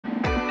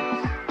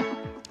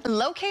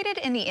Located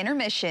in the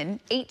intermission,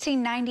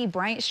 1890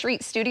 Bryant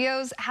Street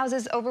Studios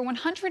houses over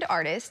 100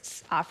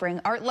 artists, offering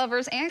art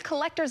lovers and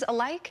collectors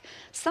alike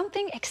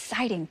something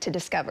exciting to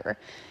discover.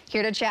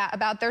 Here to chat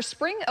about their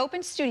Spring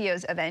Open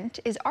Studios event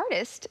is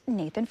artist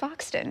Nathan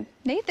Foxton.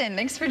 Nathan,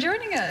 thanks for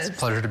joining us. It's a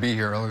pleasure to be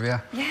here,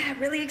 Olivia. Yeah,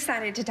 really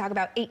excited to talk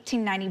about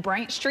 1890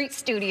 Bryant Street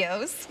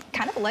Studios,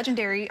 kind of a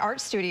legendary art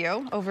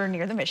studio over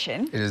near the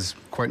Mission. It is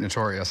quite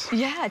notorious.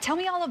 Yeah, tell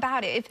me all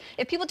about it.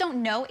 If people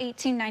don't know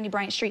 1890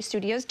 Bryant Street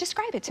Studios,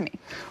 describe it to me.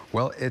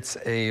 Well, it's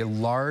a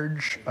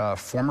large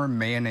former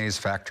mayonnaise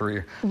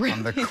factory. Really?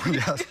 On the,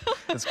 yes,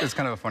 it's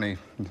kind of a funny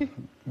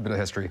bit of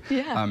history.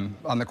 Yeah.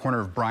 On the corner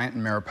of Bryant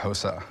and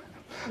Mariposa.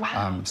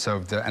 Wow. So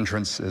the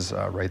entrance is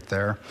right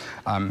there.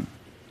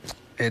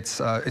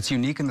 It's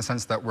unique in the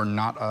sense that we're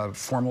not a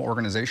formal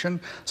organization,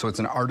 so it's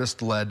an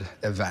artist-led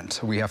event.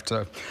 We have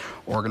to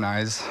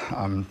organize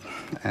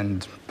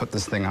and put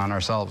this thing on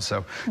ourselves,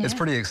 so it's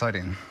pretty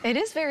exciting. It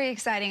is very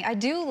exciting. I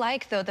do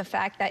like, though, the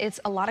fact that it's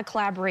a lot of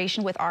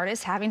collaboration with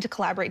artists, having to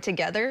collaborate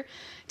together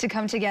to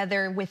come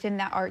together within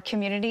that art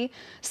community.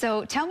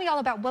 So tell me all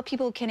about what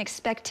people can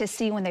expect to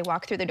see when they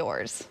walk through the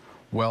doors.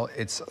 Well,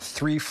 it's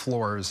 3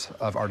 floors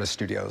of artist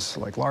studios,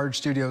 like large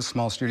studios,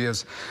 small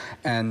studios,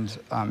 and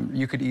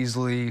you could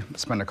easily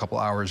spend a couple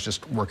hours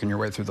just working your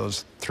way through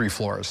those 3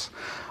 floors.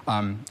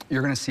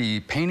 You're going to see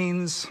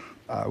paintings.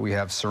 We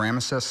have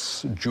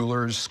ceramicists,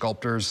 jewelers,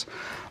 sculptors.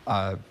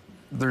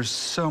 There's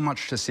so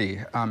much to see.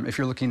 If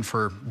you're looking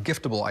for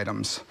giftable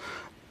items,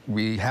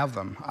 we have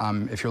them.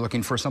 If you're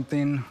looking for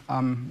something a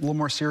little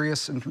more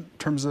serious in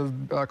terms of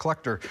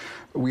collector,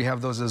 we have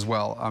those as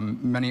well.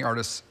 Many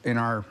artists in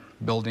our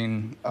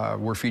building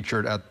were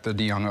featured at the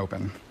DeYoung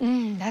Open.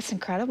 That's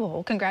incredible.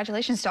 Well,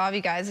 congratulations to all of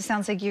you guys. It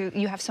sounds like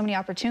you have so many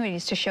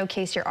opportunities to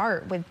showcase your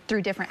art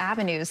through different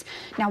avenues.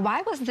 Now,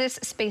 why was this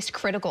space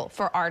critical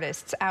for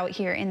artists out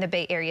here in the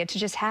Bay Area to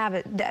just have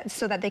it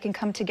so that they can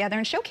come together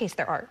and showcase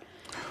their art?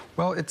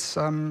 Well, it's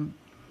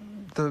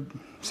the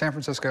San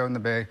Francisco and the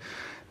Bay.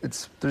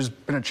 There's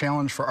been a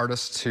challenge for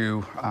artists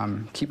to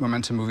keep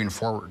momentum moving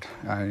forward.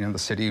 The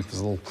city was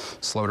a little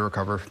slow to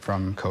recover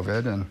from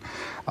COVID,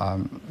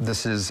 and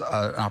this is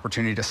an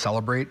opportunity to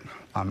celebrate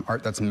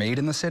art that's made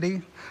in the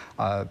city,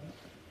 to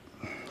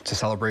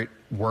celebrate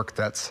work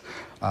that's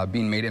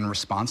being made in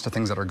response to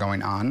things that are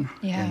going on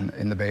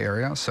in the Bay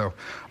Area. So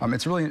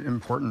it's really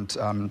important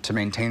to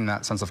maintain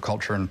that sense of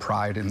culture and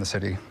pride in the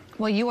city.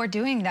 Well, you are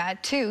doing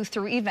that, too,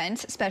 through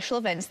events, special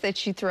events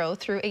that you throw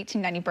through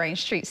 1890 Bryant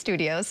Street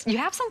Studios. You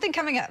have something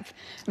coming up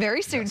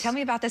very soon. Yes. Tell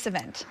me about this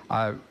event.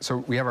 So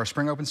we have our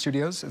Spring Open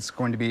Studios. It's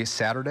going to be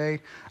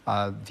Saturday,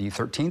 the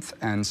 13th,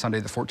 and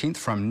Sunday, the 14th,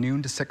 from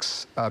noon to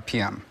 6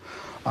 p.m.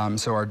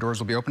 So our doors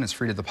will be open. It's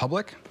free to the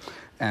public.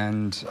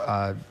 And,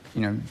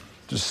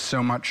 just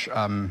so much.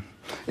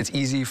 It's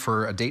easy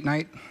for a date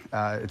night.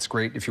 It's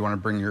great if you want to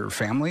bring your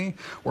family,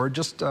 or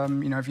just,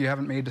 if you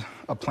haven't made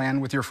a plan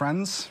with your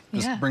friends,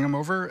 just bring them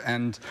over,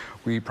 and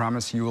we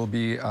promise you will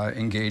be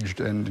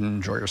engaged and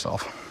enjoy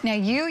yourself. Now,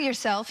 you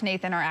yourself,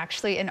 Nathan, are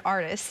actually an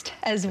artist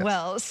as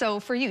well. So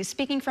for you,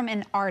 speaking from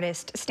an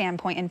artist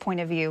standpoint and point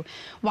of view,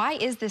 why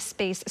is this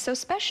space so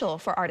special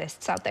for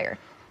artists out there?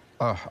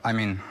 Oh, I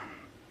mean,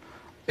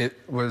 it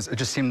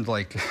just seemed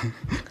like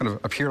kind of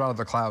appeared out of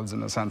the clouds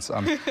in a sense.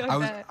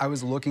 I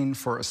was looking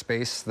for a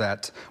space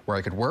where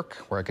I could work,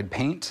 where I could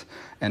paint,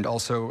 and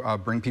also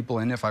bring people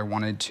in if I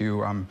wanted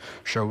to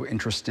show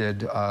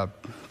interested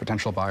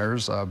potential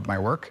buyers my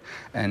work.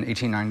 And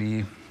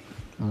 1890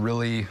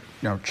 really,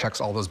 checks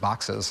all those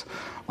boxes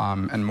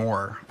and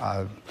more.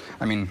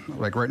 I mean,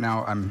 like right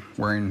now, I'm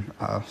wearing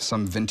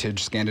some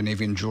vintage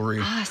Scandinavian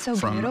jewelry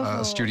from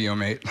a studio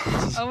mate.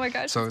 Oh my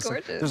gosh, so it's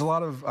gorgeous. There's a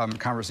lot of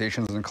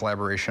conversations and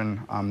collaboration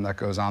that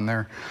goes on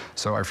there.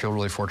 So I feel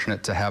really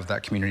fortunate to have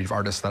that community of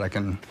artists that I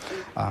can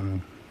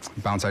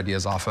bounce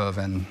ideas off of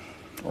and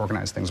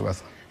organize things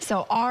with.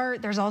 So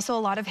there's also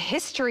a lot of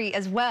history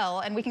as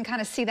well, and we can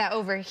kind of see that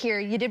over here.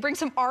 You did bring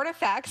some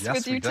artifacts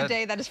with you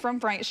today that is from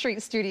Bryant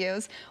Street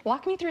Studios.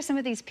 Walk me through some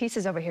of these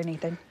pieces over here,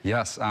 Nathan.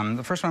 Yes,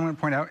 the first one I'm going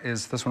to point out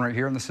is this one right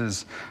here, and this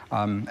is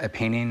a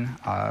painting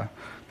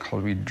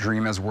called We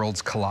Dream as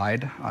Worlds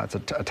Collide. It's a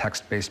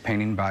text-based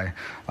painting by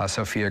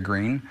Sophia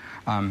Green.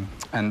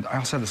 And I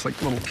also have this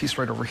little piece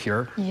right over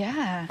here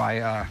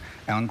by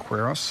Alan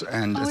Quiros,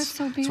 and it's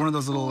one of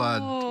those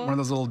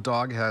little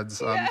dog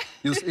heads.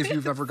 If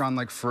you've ever gone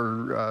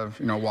for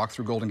walk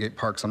through Golden Gate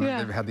Park,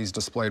 they've had these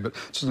displayed, but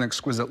it's just an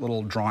exquisite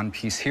little drawn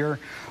piece here.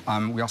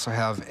 We also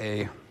have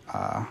a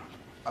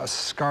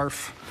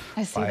scarf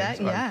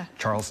by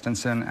Charles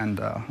Stinson, and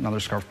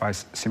another scarf by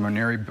Simone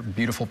Neri.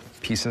 Beautiful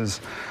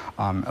pieces,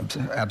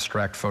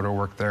 abstract photo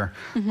work there.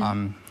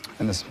 And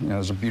this,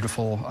 there's a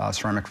beautiful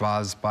ceramic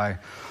vase by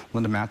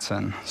Linda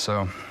Matson.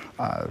 So,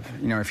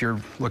 if you're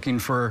looking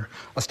for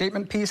a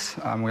statement piece,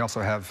 we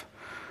also have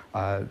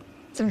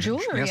some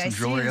jewelry. Some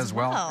jewelry as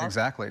well.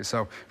 Exactly.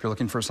 So if you're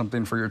looking for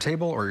something for your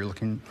table, or you're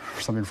looking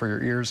for something for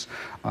your ears,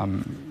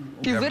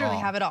 you literally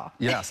have it all.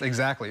 Yes,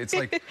 exactly. It's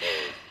like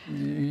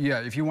Yeah,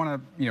 if you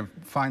want to,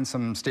 find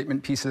some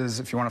statement pieces,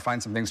 if you want to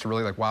find some things to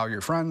really like wow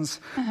your friends,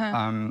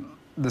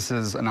 this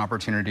is an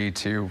opportunity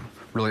to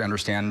really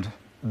understand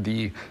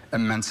the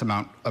immense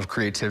amount of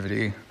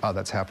creativity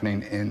that's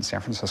happening in San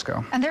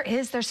Francisco. And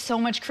there's so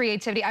much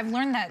creativity. I've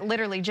learned that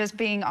literally just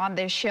being on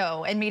this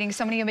show and meeting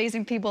so many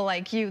amazing people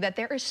like you, that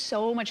there is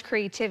so much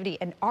creativity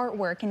and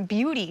artwork and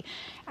beauty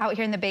out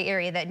here in the Bay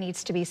Area that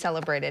needs to be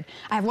celebrated.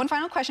 I have one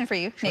final question for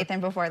you, Nathan,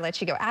 before I let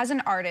you go. As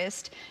an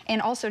artist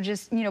and also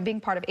just,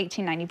 being part of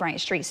 1890 Bryant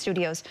Street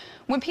Studios,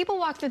 when people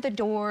walk through the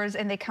doors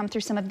and they come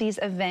through some of these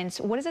events,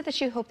 what is it that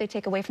you hope they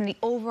take away from the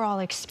overall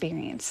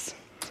experience?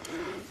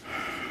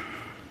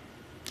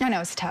 I know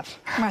it's tough.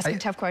 I'm asking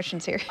tough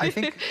questions here. I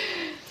think,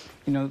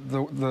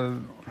 the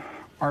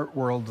art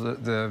world,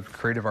 the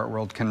creative art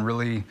world can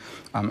really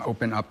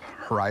open up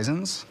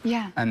horizons.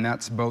 Yeah. And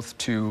that's both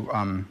to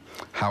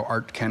how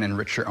art can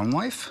enrich your own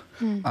life,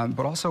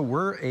 but also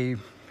we're a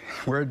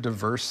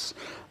diverse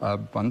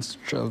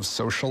bunch of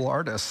social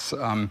artists.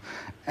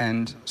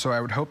 And so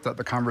I would hope that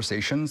the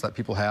conversations that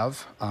people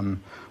have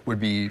would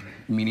be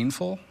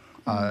meaningful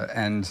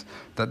and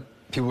that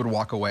people would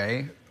walk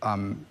away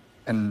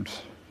and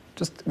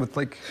just with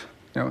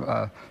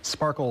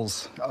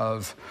sparkles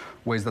of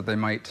ways that they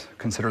might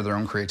consider their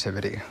own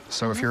creativity.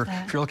 So if you're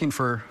looking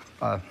for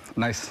a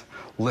nice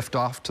lift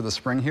off to the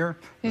spring here,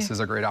 this is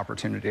a great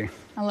opportunity.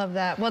 I love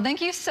that. Well,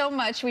 thank you so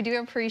much. We do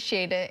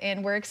appreciate it,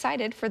 and we're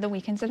excited for the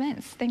weekend's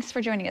events. Thanks for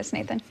joining us,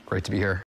 Nathan. Great to be here.